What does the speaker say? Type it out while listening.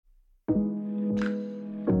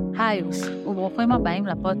חיוש, וברוכים הבאים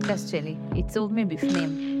לפודקאסט שלי, עיצוב מבפנים.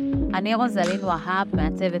 אני רוזלין וואהב,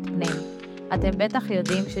 מעצבת פנים. אתם בטח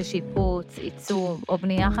יודעים ששיפוץ, עיצוב או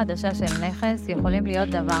בנייה חדשה של נכס יכולים להיות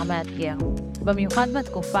דבר מאתגר. במיוחד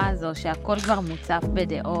בתקופה הזו שהכל כבר מוצף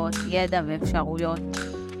בדעות, ידע ואפשרויות.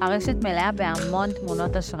 הרשת מלאה בהמון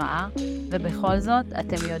תמונות השראה, ובכל זאת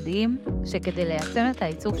אתם יודעים שכדי לייצר את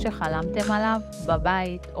העיצוב שחלמתם עליו,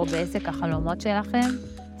 בבית או בעסק החלומות שלכם,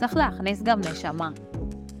 צריך להכניס גם נשמה.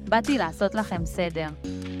 באתי לעשות לכם סדר.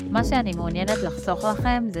 מה שאני מעוניינת לחסוך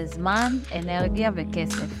לכם זה זמן, אנרגיה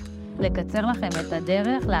וכסף. לקצר לכם את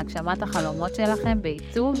הדרך להגשמת החלומות שלכם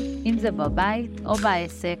בעיצוב, אם זה בבית או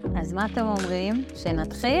בעסק. אז מה אתם אומרים?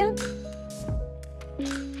 שנתחיל?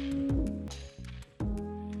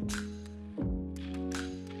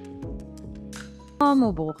 שלום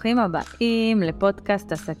וברוכים הבאים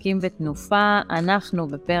לפודקאסט עסקים בתנופה. אנחנו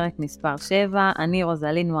בפרק מספר 7, אני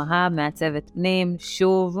רוזלין וואהב, מעצבת פנים,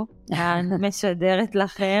 שוב, משדרת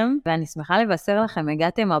לכם, ואני שמחה לבשר לכם,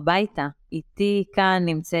 הגעתם הביתה. איתי כאן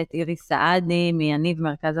נמצאת איריס סעדי מיניב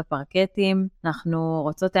מרכז הפרקטים. אנחנו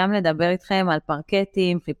רוצות היום לדבר איתכם על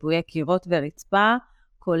פרקטים, חיפויי קירות ורצפה,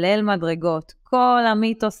 כולל מדרגות. כל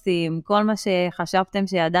המיתוסים, כל מה שחשבתם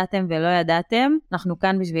שידעתם ולא ידעתם, אנחנו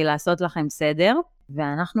כאן בשביל לעשות לכם סדר.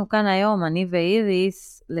 ואנחנו כאן היום, אני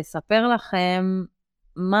ואיריס, לספר לכם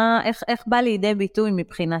איך בא לידי ביטוי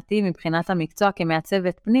מבחינתי, מבחינת המקצוע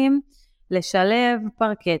כמעצבת פנים, לשלב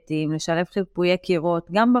פרקטים, לשלב חיפויי קירות,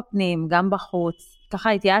 גם בפנים, גם בחוץ.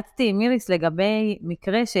 ככה התייעצתי עם איריס לגבי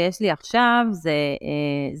מקרה שיש לי עכשיו, זה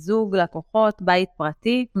זוג לקוחות, בית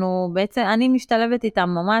פרטי. בעצם אני משתלבת איתם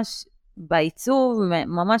ממש בעיצוב,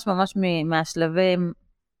 ממש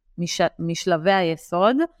משלבי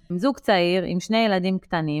היסוד. זוג צעיר עם 2 ילדים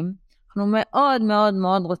קטנים. אנחנו מאוד מאוד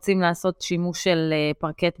מאוד רוצים לעשות שימוש של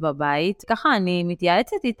פרקט בבית. ככה אני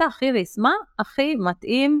מתייעצת איתך, איריס, מה הכי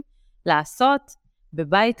מתאים לעשות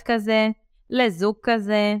בבית כזה, לזוג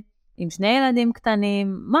כזה, עם 2 ילדים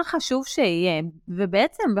קטנים, מה חשוב שיהיה?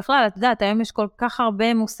 ובעצם בכלל, את יודעת, היום יש כל כך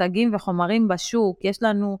הרבה מושגים וחומרים בשוק, יש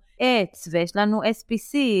לנו עץ ויש לנו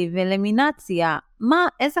SPC ולמינציה,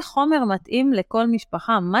 איזה חומר מתאים לכל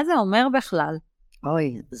משפחה? מה זה אומר בכלל?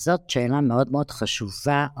 אוי, זאת שאלה מאוד מאוד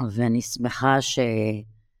חשובה, ואני שמחה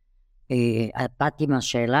באת עם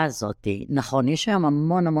השאלה הזאת. נכון, יש היום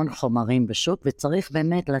המון חומרים בשוק, וצריך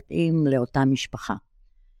באמת להתאים לאותה משפחה.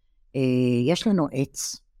 יש לנו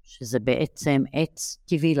עץ, שזה בעצם עץ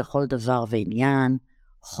טבעי לכל דבר ועניין,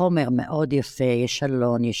 חומר מאוד יפה, יש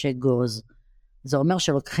שלון, יש אגוז. זה אומר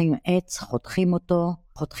שלוקחים עץ, חותכים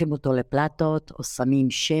אותו לפלטות, או שמים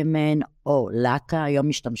שמן או לקה. היום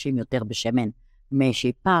משתמשים יותר בשמן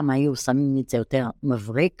משי, פעם היו שמים את זה יותר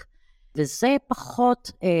מבריק, וזה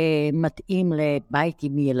פחות מתאים לבית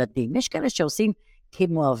עם ילדים. יש כאלה שעושים כי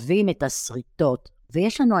הם אוהבים את הסריטות,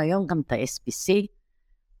 ויש לנו היום גם את ה-SPC,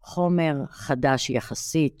 חומר חדש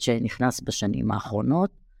יחסית שנכנס בשנים האחרונות,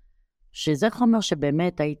 שזה חומר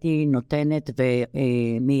שבאמת הייתי נותנת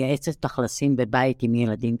ומייעצת תכלסים בבית עם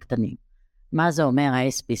ילדים קטנים. מה זה אומר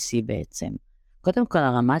ה-SPC בעצם? קודם כל,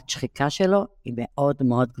 הרמת שחיקה שלו היא מאוד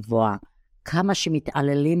מאוד גבוהה. כמה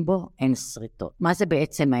שמתעללים בו, אין שריטות. מה זה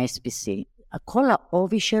בעצם ה-SPC? כל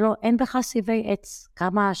העובי שלו אין בכלל סיבי עץ.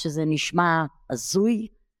 כמה שזה נשמע הזוי,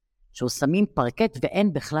 שהוא שמים פרקט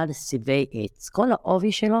ואין בכלל סיבי עץ. כל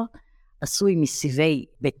העובי שלו עשוי מסיבי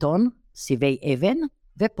בטון, סיבי אבן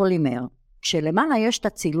ופולימר. כשלמעלה יש את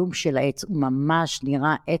הצילום של העץ, הוא ממש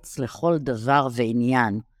נראה עץ לכל דבר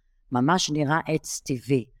ועניין. ממש נראה עץ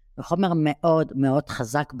טבעי. וחומר מאוד מאוד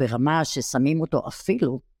חזק ברמה ששמים אותו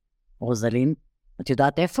אפילו, רוזלין, את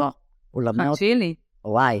יודעת איפה? חדשי לי.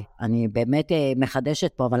 וואי, אני באמת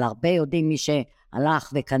מחדשת פה, אבל הרבה יודעים מי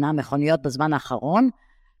שהלך וקנה מכוניות בזמן האחרון,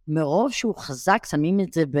 מרוב שהוא חזק, שמים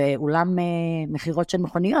את זה באולם מחירות של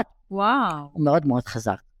מכוניות. וואו. הוא מאוד מאוד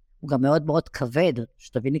חזק. הוא גם מאוד מאוד כבד,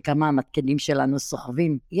 שתביני כמה המתקנים שלנו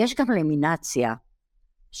סוחבים. יש גם למינציה,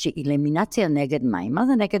 שהיא למינציה נגד מים. מה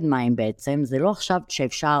זה נגד מים בעצם? זה לא עכשיו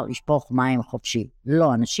שאפשר לשפוך מים חופשי.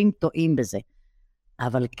 לא, אנשים טועים בזה.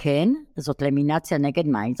 אבל כן, זאת למינציה נגד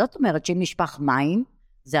מים. זאת אומרת שאם נשפך מים,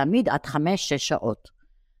 זה עמיד עד 5-6 שעות.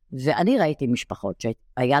 ואני ראיתי משפחות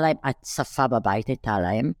שהיה להם הצפה בבית, הייתה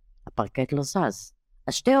להם, הפרקט לא זז.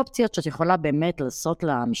 אז 2 אופציות שאת יכולה באמת לעשות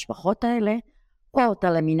למשפחות האלה, או את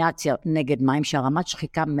הלמינציה נגד מים, שהרמת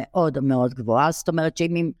שחיקה מאוד מאוד גבוהה, זאת אומרת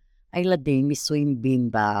שאם הילדים ניסויים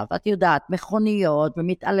בימבה, ואת יודעת, מכוניות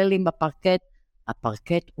ומתעללים בפרקט,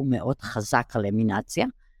 הפרקט הוא מאוד חזק הלמינציה,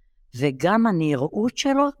 וגם הנראות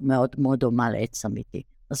שלו מאוד מאוד דומה לעץ אמיתי.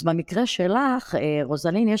 אז במקרה שלך,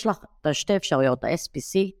 רוזלין, יש לך את 2 אפשרויות,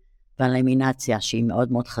 ה-SPC והלמינציה, שהיא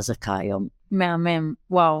מאוד מאוד חזקה היום. מהמם,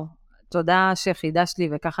 וואו. תודה שחידשת לי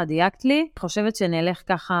וככה דייקת לי. חושבת שנלך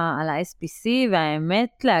ככה על ה-SPC, והאמת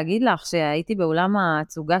להגיד לך שהייתי באולם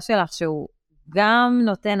ההצוגה שלך, שהוא גם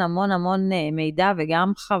נותן המון המון מידע,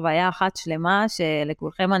 וגם חוויה אחת שלמה,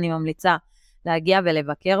 שלכולכם אני ממליצה להגיע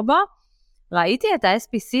ולבקר בו. ראיתי את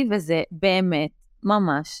ה-SPC, וזה באמת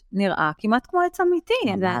ממש נראה כמעט כמו עץ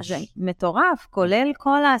אמיתי. זה מטורף, כולל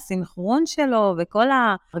כל הסינכרון שלו, וכל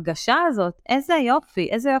ההרגשה הזאת. איזה יופי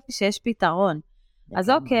שיש פתרון. אז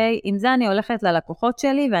אוקיי, עם זה אני הולכת ללקוחות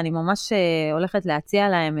שלי, ואני ממש הולכת להציע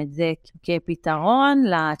להם את זה כפתרון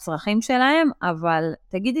לצרכים שלהם, אבל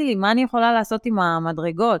תגידי לי, מה אני יכולה לעשות עם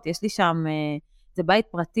המדרגות? יש לי שם, זה בית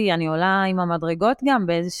פרטי, אני עולה עם המדרגות גם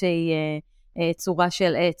באיזושהי צורה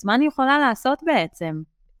של עץ. מה אני יכולה לעשות בעצם?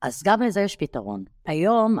 אז גם לזה יש פתרון.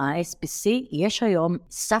 היום, ה-SPC, יש היום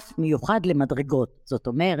סף מיוחד למדרגות. זאת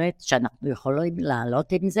אומרת שאנחנו יכולים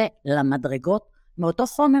לעלות עם זה למדרגות מאותו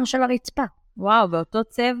חומר של הרצפה. וואו, באותו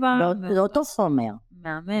צבע. באותו חומר.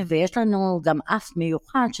 מהמם. ויש לנו גם אף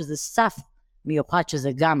מיוחד, שזה סף מיוחד,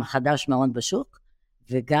 שזה גם חדש מאוד בשוק,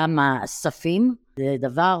 וגם הספים, זה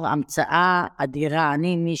דבר, המצאה אדירה.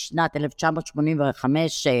 אני משנת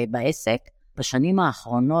 1985 בעסק, בשנים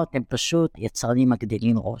האחרונות הם פשוט יצרנים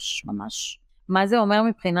מגדילים ראש, ממש. מה זה אומר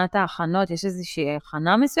מבחינת ההכנות? יש איזושהי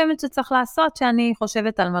הכנה מסוימת שצריך לעשות, שאני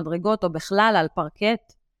חושבת על מדרגות, או בכלל על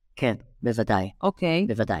פרקט? כן, בוודאי. אוקיי.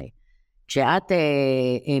 בוודאי. כשאת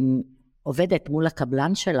עובדת מול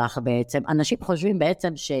הקבלן שלך בעצם, אנשים חושבים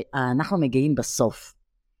בעצם שאנחנו מגיעים בסוף.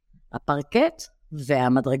 הפרקט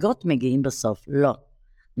והמדרגות מגיעים בסוף. לא.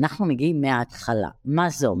 אנחנו מגיעים מההתחלה. מה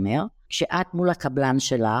זה אומר? כשאת מול הקבלן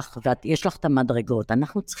שלך, ויש לך את המדרגות,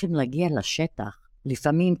 אנחנו צריכים להגיע לשטח.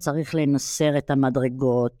 לפעמים צריך לנסר את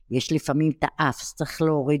המדרגות, יש לפעמים את האף, צריך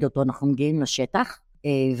להוריד אותו, אנחנו מגיעים לשטח,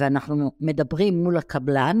 ואנחנו מדברים מול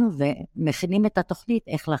הקבלן, ומכינים את התוכנית,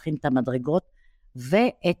 איך להכין את המדרגות,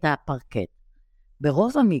 ואת הפרקט.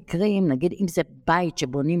 ברוב המקרים, נגיד אם זה בית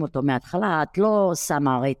שבונים אותו מההתחלה, את לא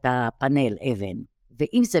שמה הרי את הפאנל אבן.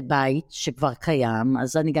 ואם זה בית שכבר קיים,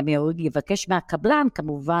 אז אני גם אבקש מהקבלן,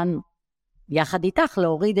 כמובן, יחד איתך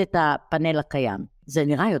להוריד את הפאנל הקיים. זה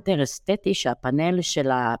נראה יותר אסתטי שהפאנל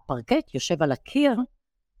של הפרקט יושב על הקיר,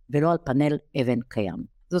 ולא על פאנל אבן קיים.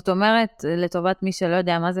 זאת אומרת, לטובת מי שלא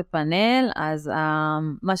יודע מה זה פאנל, אז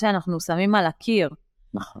מה שאנחנו שמים על הקיר.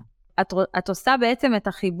 נכון. את עושה בעצם את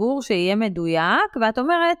החיבור שיהיה מדויק, ואת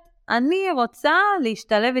אומרת, אני רוצה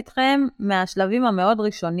להשתלב איתכם מהשלבים המאוד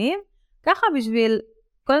ראשונים, ככה בשביל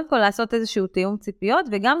קודם כל לעשות איזשהו תיאום ציפיות,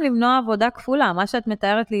 וגם למנוע עבודה כפולה. מה שאת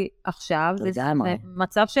מתארת לי עכשיו, זה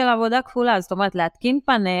מצב של עבודה כפולה. זאת אומרת, להתקין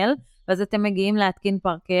פאנל, ואז אתם מגיעים להתקין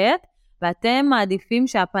פרקט, ואתם מעדיפים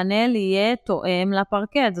שהפאנל יהיה תואם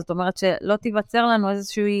לפרקט. זאת אומרת שלא תיווצר לנו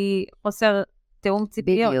איזשהו חוסר תיאום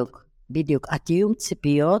ציפיות. בדיוק. התיאום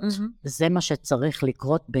ציפיות, זה מה שצריך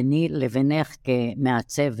לקרות ביני לבינך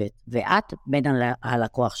כמעצבת, ואת בין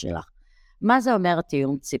הלקוח שלך. מה זה אומר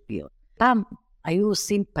תיאום ציפיות? פעם היו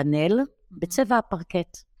עושים פאנל בצבע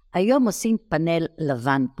הפרקט. היום עושים פאנל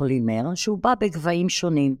לבן פולימר, שהוא בא בגבהים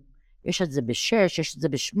שונים. יש את זה ב6, יש את זה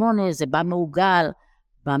ב8, זה בא מעוגל,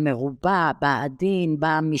 בא מרובע, בא עדין,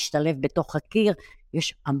 בא משתלב בתוך הקיר.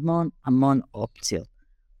 יש המון המון אופציות.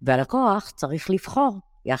 והלקוח צריך לבחור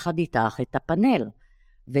יחד איתך את הפאנל.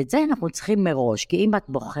 ואת זה אנחנו צריכים מראש, כי אם את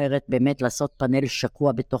בוחרת באמת לעשות פאנל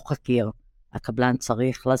שקוע בתוך הקיר, הקבלן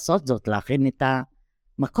צריך לעשות זאת, להכין את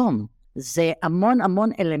המקום. זה המון המון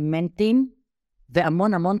אלמנטים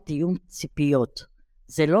והמון המון תיאום ציפיות.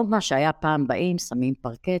 זה לא מה שהיה פעם באים, שמים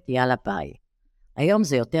פרקט, יאללה ביי. היום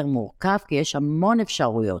זה יותר מורכב כי יש המון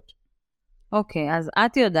אפשרויות. אוקיי, אז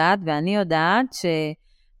את יודעת ואני יודעת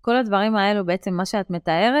שכל הדברים האלו בעצם מה שאת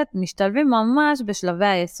מתארת משתלבים ממש בשלבי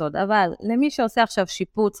היסוד. אבל למי שעושה עכשיו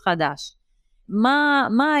שיפוץ חדש,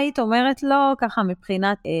 מה היית אומרת לו ככה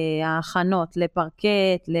מבחינת ההכנות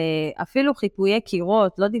לפרקט, אפילו חיפויי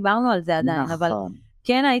קירות, לא דיברנו על זה עדיין, נכון. אבל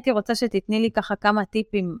כן הייתי רוצה שתתני לי ככה כמה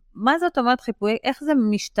טיפים. מה זאת אומרת חיפויי, איך זה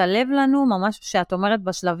משתלב לנו ממש שאת אומרת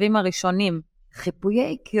בשלבים הראשונים?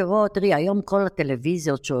 חיפויי קירות, תראי, היום כל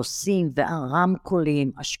הטלוויזיות שעושים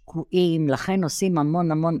והרמקולים, השקועים, לכן עושים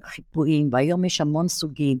המון המון חיפויים, והיום יש המון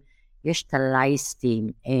סוגים. יש את הלייסטים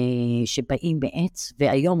שבאים בעץ,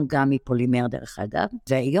 והיום גם מפולימר דרך אגב,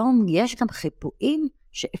 והיום יש גם חיפויים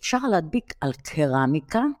שאפשר להדביק על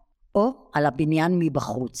קרמיקה, או על הבניין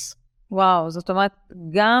מבחוץ. וואו, זאת אומרת,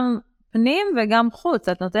 גם פנים וגם חוץ.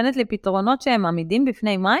 את נותנת לי פתרונות שהם עמידים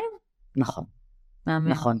בפני מים? נכון.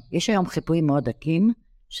 מאמן. נכון. יש היום חיפויים מאוד דקים,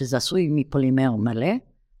 שזה עשוי מפולימר מלא,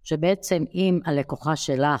 שבעצם אם הלקוחה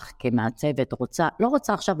שלך כמעצבת לא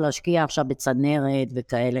רוצה עכשיו להשקיע עכשיו בצנרת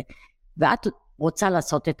וכאלה, ואת רוצה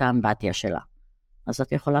לעשות את האמבטיה שלה. אז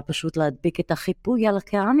את יכולה פשוט להדביק את החיפוי על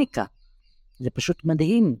הקרמיקה. זה פשוט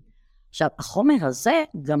מדהים. עכשיו, החומר הזה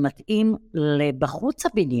גם מתאים לבחוץ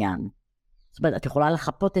הבניין. זאת אומרת, את יכולה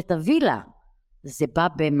לחפות את הווילה. זה בא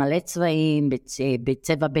במלא צבעים,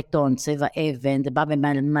 בצבע בטון, צבע אבן, זה בא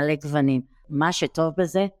במלא גוונים. מה שטוב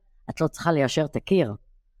בזה, את לא צריכה ליישר את הקיר.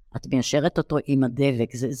 את מיישרת אותו עם הדבק.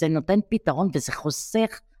 זה נותן פתרון וזה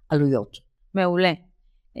חוסך עלויות. מעולה.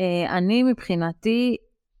 אני מבחינתי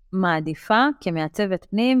מעדיפה כמעצבת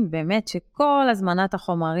פנים, באמת שכל הזמנת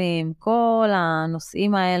החומרים, כל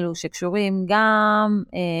הנושאים האלו שקשורים גם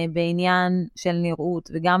בעניין של נראות,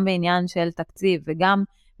 וגם בעניין של תקציב, וגם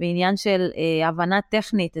בעניין של הבנה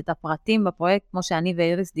טכנית את הפרטים בפרויקט, כמו שאני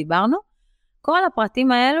ואיריס דיברנו, כל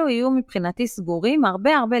הפרטים האלו יהיו מבחינתי סגורים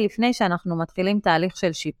הרבה לפני שאנחנו מתחילים תהליך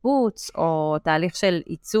של שיפוץ, או תהליך של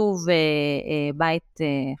עיצוב בית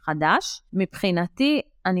חדש. מבחינתי,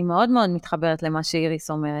 אני מאוד מתחברת למה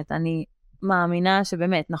שאיריס אומרת. אני מאמינה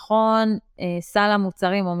שבאמת, נכון, סל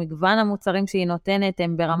המוצרים או מגוון המוצרים שהיא נותנת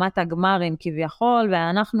הם ברמת הגמרים כביכול,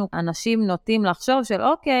 ואנחנו אנשים נוטים לחשוב של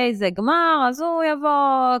אוקיי, זה גמר, אז הוא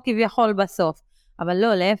יבוא כביכול בסוף. אבל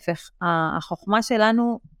לא, להפך, החוכמה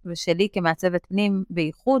שלנו ושלי כמעצבת פנים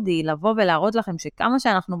בייחוד היא לבוא ולהראות לכם שכמה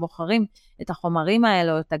שאנחנו בוחרים את החומרים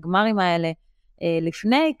האלה או את הגמרים האלה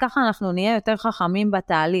לפני, ככה אנחנו נהיה יותר חכמים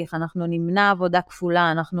בתהליך, אנחנו נמנע עבודה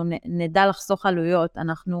כפולה, אנחנו נדע לחסוך עלויות,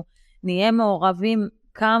 אנחנו נהיה מעורבים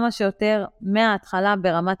כמה שיותר מההתחלה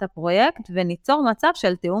ברמת הפרויקט, וניצור מצב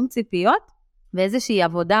של תיאום ציפיות, ואיזושהי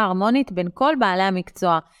עבודה הרמונית בין כל בעלי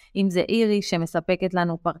המקצוע, אם זה איריס שמספקת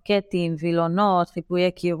לנו פרקטים, וילונות,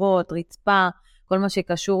 חיפויי קירות, רצפה, כל מה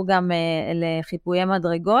שקשור גם לחיפויי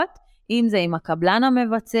מדרגות, אם זה עם הקבלן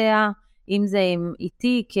המבצע, אם זה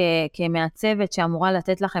איתי כמעצבת שאמורה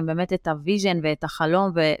לתת לכם באמת את הוויז'ן ואת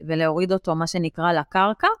החלום ולהוריד אותו מה שנקרא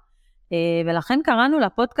לקרקע, ולכן קראנו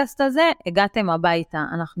לפודקאסט הזה, הגעתם הביתה.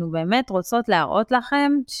 אנחנו באמת רוצות להראות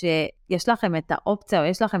לכם שיש לכם את האופציה או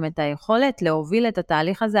יש לכם את היכולת להוביל את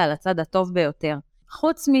התהליך הזה על הצד הטוב ביותר.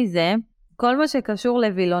 חוץ מזה, כל מה שקשור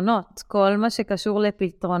לוילונות, כל מה שקשור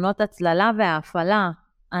לפתרונות הצללה וההפעלה,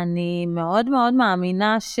 אני מאוד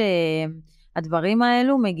מאמינה שהדברים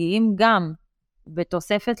האלו מגיעים גם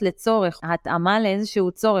בתוספת לצורך, התאמה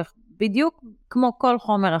לאיזשהו צורך, בדיוק כמו כל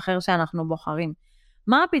חומר אחר שאנחנו בוחרים.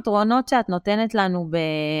 מה הפתרונות שאת נותנת לנו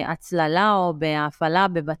בהצללה או בהפעלה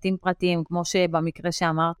בבתים פרטיים, כמו שבמקרה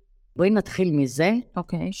שאמרת? בואי נתחיל מזה,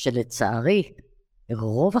 שלצערי,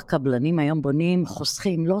 רוב הקבלנים היום בונים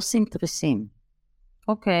חוסכים, לא עושים טרסים.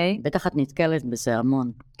 בטח את נתקלת בזה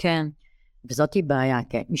המון. כן. וזאת היא בעיה,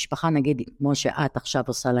 כן. משפחה נגיד, כמו שאת עכשיו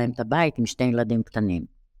עושה להם את הבית עם 2 ילדים קטנים.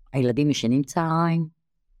 הילדים ישנים צהריים,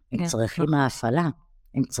 הם צריכים ההפעלה.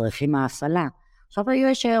 הם צריכים ההפעלה. עכשיו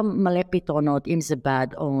יש מלא פתרונות, אם זה בד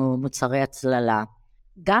או מוצרי הצללה.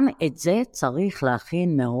 גם את זה צריך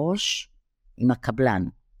להכין מראש עם הקבלן.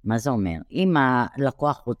 מה זה אומר? אם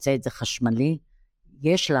הלקוח רוצה את זה חשמלי,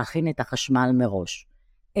 יש להכין את החשמל מראש.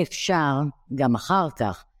 אפשר גם אחר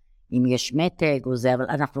כך, אם יש מתג או זה, אבל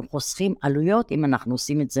אנחנו חוסכים עלויות אם אנחנו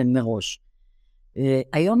עושים את זה מראש.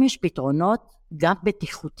 היום יש פתרונות גם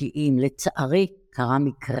בטיחותיים. לצערי קרה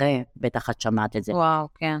מקרה, בטח את שמעת את זה. וואו,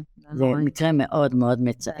 כן. זה מקרה מאוד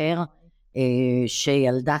מצער,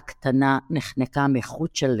 שילדה קטנה נחנקה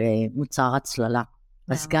מחוט של מוצר הצללה.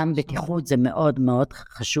 אז גם בטיחות זה מאוד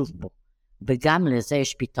חשוב בו. וגם לזה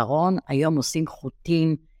יש פתרון. היום עושים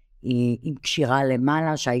חוטים עם קשירה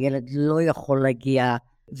למעלה, שהילד לא יכול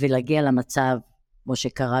להגיע למצב, כמו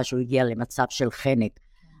שקרה שהוא הגיע למצב של חנק.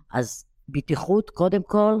 אז בטיחות, קודם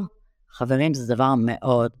כל, חברים, זה דבר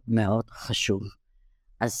מאוד חשוב.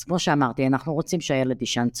 אז כמו שאמרתי, אנחנו רוצים שהילד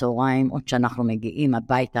ישן צהריים, עוד שאנחנו מגיעים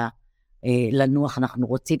הביתה לנוח, אנחנו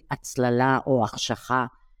רוצים הצללה או החשכה.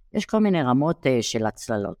 יש כל מיני רמות של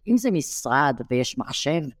הצללות. אם זה משרד ויש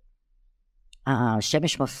מחשב,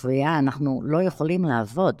 השמש מפריעה, אנחנו לא יכולים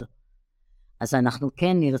לעבוד. אז אנחנו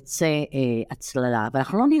כן נרצה הצללה, אבל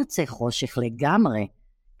אנחנו לא נרצה חושך לגמרי,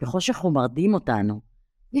 כי חושך הוא מרדים אותנו.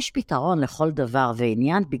 יש פתרון לכל דבר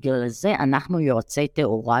ועניין, בגלל זה אנחנו יועצי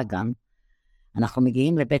תאורה גם. אנחנו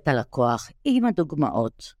מגיעים לבית הלקוח עם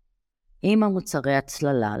הדוגמאות, עם המוצרי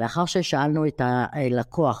הצללה, לאחר ששאלנו את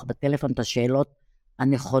הלקוח בטלפון את השאלות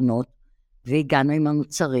הנכונות, והגענו עם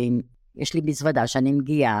המוצרים. יש לי מזוודה שאני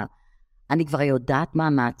מגיעה, אני כבר יודעת מה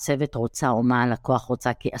המעצבת רוצה או מה הלקוח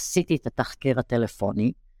רוצה, כי עשיתי את התחקיר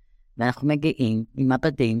הטלפוני, ואנחנו מגיעים עם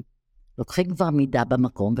הבדים, לוקחים כבר מידה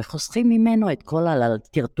במקום, וחוסכים ממנו את כל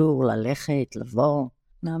הטרטור, ללכת, לבוא.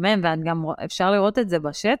 מהמם, ואת גם אפשר לראות את זה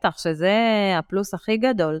בשטח, שזה הפלוס הכי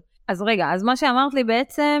גדול. אז רגע, אז מה שאמרת לי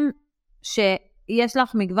בעצם, שיש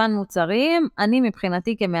לך מגוון מוצרים, אני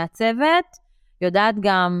מבחינתי כמעצבת, יודעת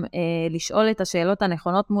גם לשאול את השאלות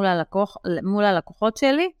הנכונות מול הלקוחות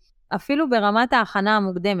שלי, אפילו ברמת ההכנה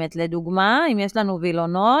המוקדמת, לדוגמה, אם יש לנו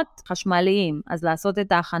וילונות חשמליים, אז לעשות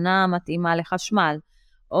את ההכנה המתאימה לחשמל,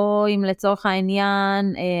 או אם לצורך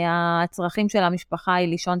העניין הצרכים של המשפחה היא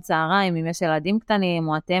לישון צהריים, אם יש ילדים קטנים,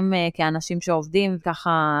 או אתם כאנשים שעובדים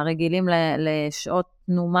ככה רגילים לשעות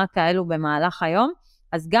תנומה כאלו במהלך היום,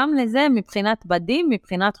 אז גם לזה מבחינת בדים,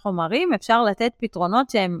 מבחינת חומרים, אפשר לתת פתרונות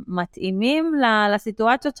שהם מתאימים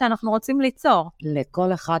לסיטואציות שאנחנו רוצים ליצור.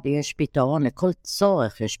 לכל אחד יש פתרון, לכל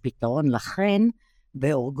צורך יש פתרון, לכן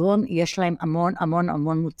באורגון יש להם המון המון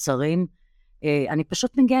המון מוצרים, אני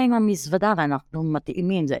פשוט מגיעה עם המזוודה ואנחנו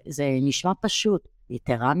מתאימים, זה נשמע פשוט.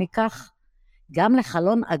 יתרה מכך, גם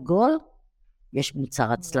לחלון עגול יש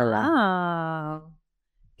מוצר הצללה.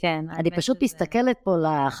 כן. אני פשוט מסתכלת פה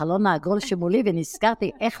לחלון העגול שמולי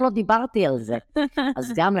ונזכרתי איך לא דיברתי על זה.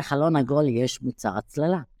 אז גם לחלון עגול יש מוצר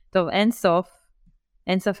הצללה. טוב, אין סוף.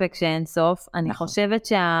 אין ספק שאין סוף. אני חושבת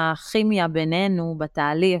שהכימיה בינינו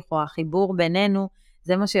בתהליך או החיבור בינינו,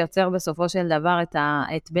 זה מה שיוצר בסופו של דבר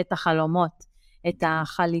את בית החלומות. את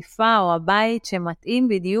החליפה או הבית שמתאים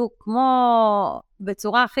בדיוק כמו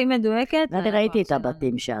בצורה הכי מדויקת. אני ראיתי את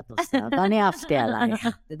הבתים שאת עושה, ואני אהבתי עלייך.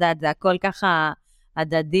 את יודעת, זה הכל ככה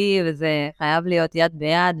הדדי, וזה חייב להיות יד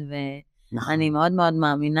ביד, ואני מאוד מאוד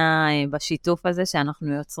מאמינה בשיתוף הזה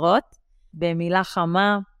שאנחנו יוצרות. במילה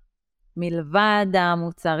חמה, מלבד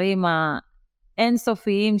המוצרים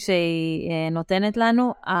האינסופיים שהיא נותנת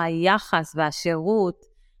לנו, היחס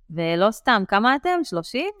והשירות, ולא סתם, כמה אתם?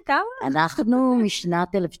 30? כמה? אנחנו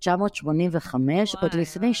משנת 1985, עוד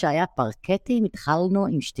לפני שהיה פרקטים, התחלנו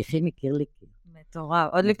עם שטיחים מקיר לקיר.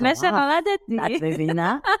 מטורף, עוד לפני שנולדתי. את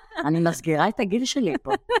מבינה? אני מסגירה את הגיל שלי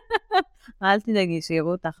פה. אל תדאגי,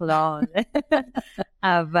 שיראו אותך, לא.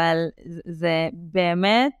 אבל זה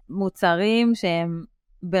באמת מוצרים שהם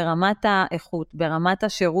ברמת האיכות, ברמת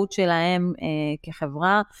השירות שלהם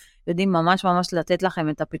כחברה, יודעים ממש ממש לתת לכם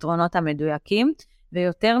את הפתרונות המדויקים,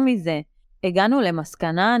 ויותר מזה, הגענו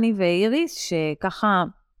למסקנה, אני ואיריס, שככה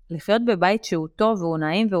לחיות בבית שהוא טוב והוא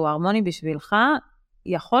נעים והוא הרמוני בשבילך,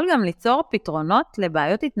 יכול גם ליצור פתרונות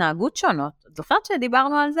לבעיות התנהגות שונות. זוכרת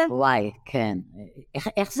שדיברנו על זה? וואי, כן.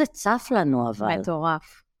 איך זה צף לנו אבל?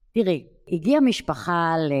 מטורף. תראי, הגיעה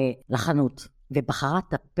משפחה לחנות, ובחרה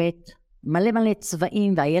טפט מלא מלא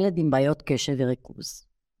צבעים, והילד עם בעיות קשב וריכוז.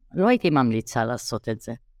 לא הייתי ממליצה לעשות את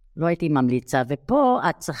זה. לא הייתי ממליצה, ופה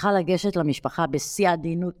את צריכה לגשת למשפחה בשיא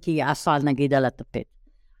העדינות, כי היא עפה נגיד על הטפט.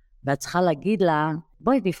 ואת צריכה להגיד לה,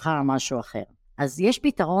 בואי נבחר משהו אחר. אז יש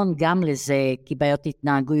פתרון גם לזה, כי בעיות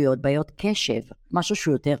התנהגויות, בעיות קשב, משהו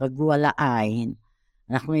שהוא יותר רגוע לעין.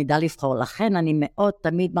 אנחנו נדע לבחור. לכן אני מאוד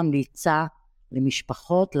תמיד ממליצה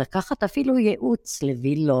למשפחות, לקחת אפילו ייעוץ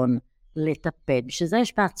לווילון, לטפט, בשביל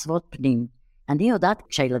יש מעצבות פנים. אני יודעת,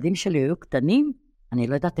 כשהילדים שלי היו קטנים, אני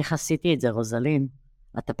לא יודעת איך עשיתי את זה, רוזלין.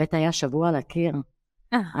 הטפט היה שבוע על הקיר.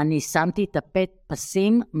 אני שמתי טפט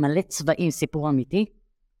פסים מלא צבעים, סיפור אמיתי,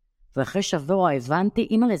 ואחרי שבוע הבנתי,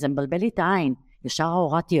 אמא זה מבלבל לי את העין, ישר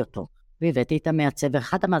הורדתי אותו, והבאתי את המעצב,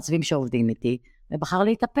 אחד המעצבים שעובדים איתי, ובחר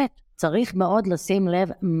לי טפט. צריך מאוד לשים לב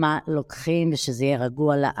מה לוקחים, ושזה יהיה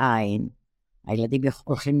רגוע לעין. הילדים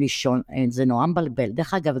הולכים לישון, זה נורא מבלבל.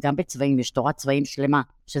 דרך אגב, גם בצבעים, יש תורת צבעים שלמה,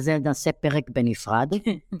 שזה נעשה פרק בנפרד,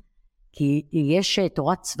 כי יש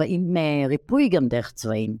תורת צבעים, ריפוי גם דרך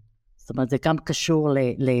צבעים. זאת אומרת, זה גם קשור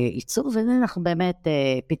לעיצוב, וזה אנחנו באמת,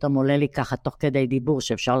 פתאום עולה לי ככה, תוך כדי דיבור,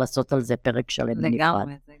 שאפשר לעשות על זה פרק שלם בנפרד.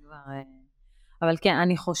 לגמרי, זה כבר... אבל כן,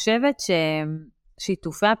 אני חושבת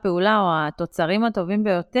ששיתופי הפעולה, או התוצרים הטובים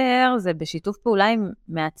ביותר, זה בשיתוף פעולה עם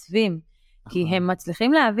מעצבים, כי הם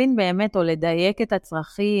מצליחים להבין באמת, או לדייק את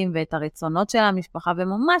הצרכים, ואת הרצונות של המשפחה,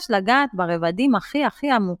 וממש לגעת ברבדים הכי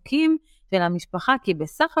הכי עמוקים, של המשפחה, כי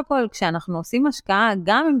בסך הכל כשאנחנו עושים השקעה,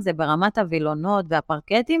 גם אם זה ברמת הוילונות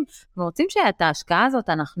והפרקטים, אנחנו רוצים שאת ההשקעה הזאת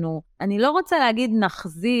אני לא רוצה להגיד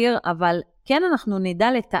נחזיר, אבל כן אנחנו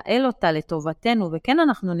נדע לתעל אותה לטובתנו, וכן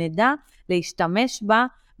אנחנו נדע להשתמש בה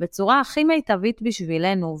בצורה הכי מיטבית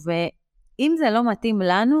בשבילנו, ואם זה לא מתאים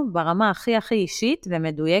לנו, ברמה הכי הכי אישית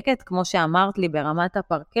ומדויקת, כמו שאמרת לי ברמת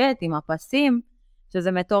הפרקט עם הפסים,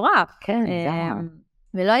 שזה מטורף. כן, גם.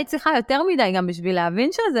 ולא היית צריכה יותר מדי גם בשביל להבין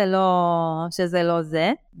שזה לא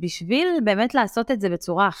זה, בשביל באמת לעשות את זה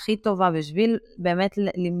בצורה הכי טובה, בשביל באמת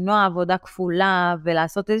למנוע עבודה כפולה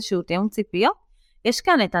ולעשות איזשהו תיאום ציפיות, יש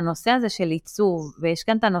כאן את הנושא הזה של עיצוב, ויש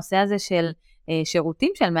כאן את הנושא הזה של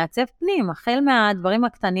שירותים של מעצב פנים, החל מהדברים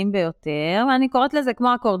הקטנים ביותר, ואני קוראת לזה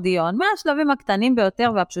כמו אקורדיון, מהשלבים הקטנים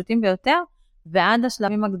ביותר והפשוטים ביותר, ועד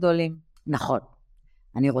השלבים הגדולים. נכון.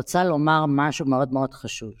 אני רוצה לומר משהו מאוד מאוד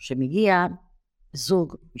חשוב, שמגיע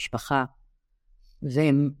זוג, משפחה,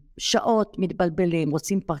 והם שעות מתבלבלים,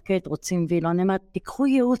 רוצים פרקט, רוצים וילון, תיקחו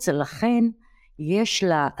ייעוץ, לכן יש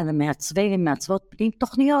למעצבי ומעצבות פנים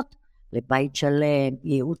תוכניות, לבית שלם,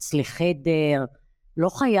 ייעוץ לחדר, לא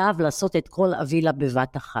חייב לעשות את כל הווילה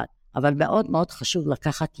בבת אחת, אבל מאוד מאוד חשוב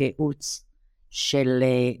לקחת ייעוץ של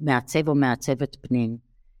מעצב או מעצבת פנים.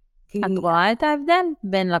 את רואה את ההבדל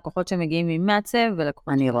בין לקוחות שמגיעים עם מעצב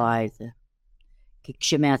ולקוחות? אני רואה את זה. כי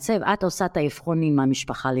כשמעצב, את עושה את האבחון עם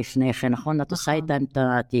המשפחה לפני כן, נכון? את עושה איתם את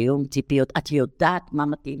התיאום ציפיות, את יודעת מה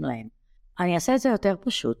מתאים להם. אני אעשה את זה יותר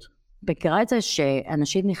פשוט. מכירה את זה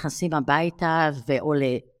שאנשים נכנסים הביתה או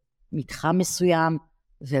למתחם מסוים,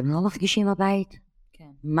 והם לא מרגישים הבית. כן.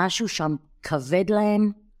 משהו שם כבד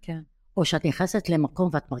להם. כן. או שאת נכנסת למקום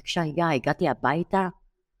ואת מרגישה, הגעתי הביתה.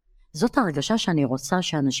 זאת הרגשה שאני רוצה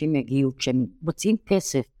שאנשים יגיעו, כשהם מוצאים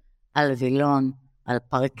כסף על וילון, על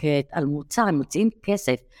פרקט, על מוצר, הם מוצאים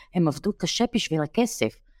כסף, הם עבדו קשה בשביל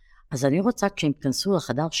הכסף. אז אני רוצה כשהם כנסו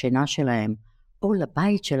לחדר שינה שלהם, או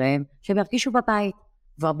לבית שלהם, שהם ירגישו בבית,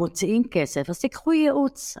 ומוצאים כסף, אז תיקחו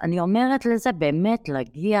ייעוץ. אני אומרת לזה באמת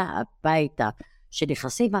להגיע הביתה.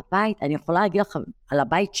 כשנכנסים הבית, אני יכולה להגיד לך על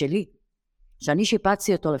הבית שלי, שאני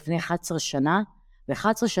שיפצתי אותו לפני 11 שנה,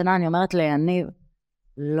 ו11 שנה אני אומרת ליניב,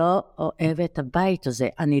 לא אוהב את הבית הזה,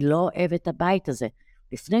 אני לא אוהב את הבית הזה.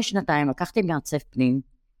 לפני שנתיים לקחתי מעצב פנים,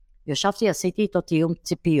 ישבתי, עשיתי איתו תיאום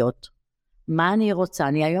ציפיות. מה אני רוצה?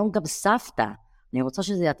 אני היום גם סבתא, אני רוצה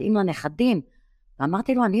שזה יתאים לנכדים.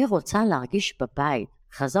 ואמרתי לו, אני רוצה להרגיש בבית.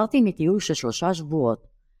 חזרתי מטיול של 3 שבועות,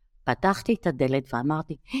 פתחתי את הדלת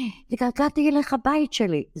ואמרתי, הגעתי אליך בית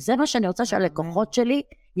שלי. זה מה שאני רוצה שהלקוחות שלי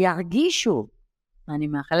ירגישו. אני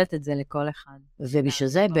מאחלת את זה לכל אחד. ובשביל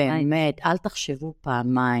זה באמת, אל תחשבו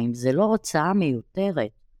פעמיים, זה לא הוצאה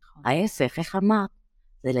מיותרת. ההפך, איך אמרת?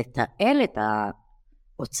 זה לתעל את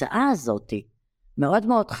ההוצאה הזאת. מאוד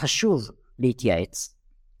מאוד חשוב להתייעץ.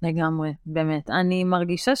 לגמרי, באמת. אני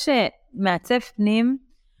מרגישה שמעצב פנים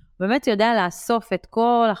באמת יודע לאסוף את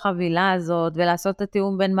כל החבילה הזאת, ולעשות את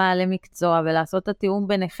התיאום בין בעלי מקצוע, ולעשות את התיאום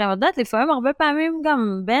ביניכם. יודעת, לפעמים הרבה פעמים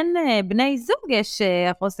גם בין בני זוג יש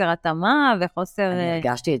חוסר התאמה וחוסר... אני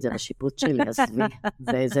הרגשתי את זה בשיפוט שלי, עזבי.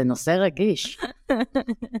 זה נושא רגיש.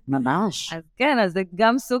 ממש. אז כן, אז זה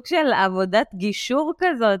גם סוג של עבודת גישור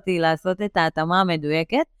כזאת, לעשות את ההתאמה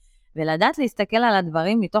המדויקת, ולדעת להסתכל על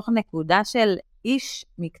הדברים מתוך נקודה של איש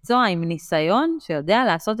מקצוע עם ניסיון, שיודע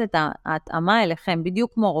לעשות את ההתאמה אליכם,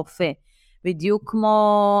 בדיוק כמו רופא, בדיוק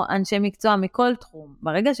כמו אנשי מקצוע מכל תחום.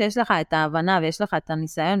 ברגע שיש לך את ההבנה, ויש לך את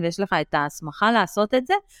הניסיון, ויש לך את ההסמכה לעשות את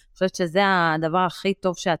זה, אני חושבת שזה הדבר הכי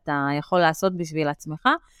טוב שאתה יכול לעשות בשביל עצמך,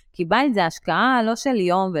 כי בית זה השקעה לא של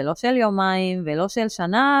יום, ולא של יומיים, ולא של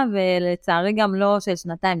שנה, ולצערי גם לא של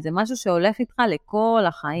שנתיים. זה משהו שהולך איתך לכל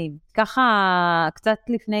החיים. ככה, קצת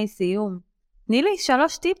לפני סיום. תני לי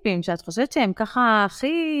 3 טיפים שאת חושבת שהם ככה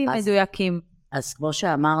הכי מדויקים. אז כמו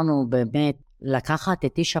שאמרנו, באמת, לקחת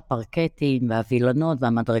את איש הפרקטים והוילונות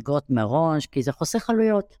והמדרגות מראש, כי זה חוסך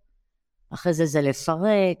עלויות. אחרי זה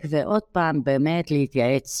לפרק, ועוד פעם באמת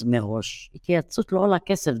להתייעץ מראש. התייעצות לא עולה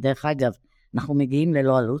כסף, דרך אגב, אנחנו מגיעים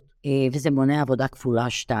ללא עלות, וזה מונע עבודה כפולה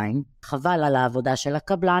 2. חבל על העבודה של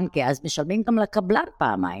הקבלן, כי אז משלמים גם לקבלן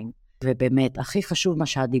פעמיים. ובאמת, הכי חשוב מה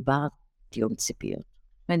שאת דיברת, תיאום ציפיות.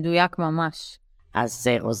 מדויק ממש. אז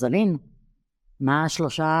רוזלין, מה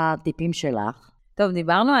 3 טיפים שלך? טוב,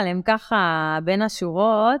 דיברנו עליהם ככה בין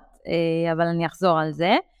השורות, אבל אני אחזור על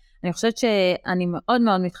זה. אני חושבת שאני מאוד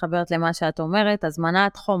מאוד מתחברת למה שאת אומרת,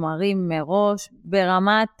 הזמנת חומרים מראש,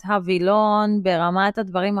 ברמת הוילון, ברמת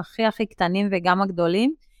הדברים הכי הכי קטנים וגם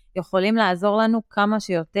הגדולים, יכולים לעזור לנו כמה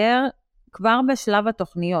שיותר כבר בשלב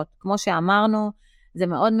התוכניות. כמו שאמרנו, זה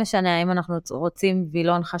מאוד משנה האם אנחנו רוצים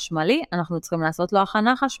וילון חשמלי, אנחנו צריכים לעשות לו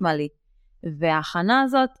הכנה חשמלית. וההכנה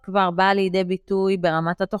הזאת כבר באה לידי ביטוי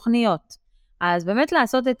ברמת התוכניות. אז באמת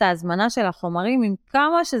לעשות את ההזמנה של החומרים, עם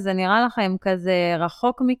כמה שזה נראה לכם כזה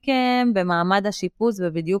רחוק מכם, במעמד השיפוץ,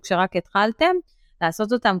 ובדיוק שרק התחלתם,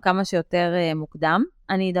 לעשות אותם כמה שיותר מוקדם.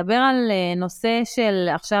 אני אדבר על נושא של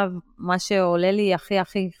עכשיו, מה שעולה לי הכי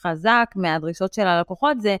הכי חזק מהדרישות של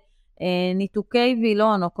הלקוחות, זה ניתוקי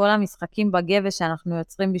וילון, או כל המשחקים בגבש שאנחנו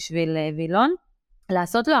יוצרים בשביל וילון.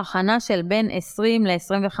 לעשות לו הכנה של בין 20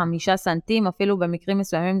 ל-25 סנטים, אפילו במקרים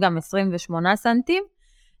מסוימים גם 28 סנטים,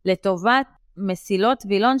 לטובת מסילות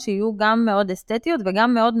וילון שיהיו גם מאוד אסתטיות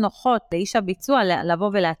וגם מאוד נוחות לאיש הביצוע לבוא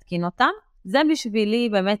ולהתקין אותם. זה בשבילי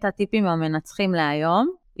באמת הטיפים המנצחים להיום.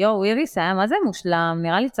 איריס, היה מה זה מושלם?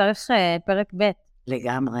 נראה לי צריך פרק ב'.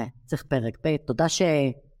 לגמרי, צריך פרק ב'. תודה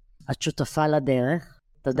שאת שותפה לדרך.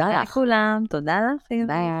 תודה לך. לכולם, תודה לך.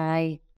 ביי.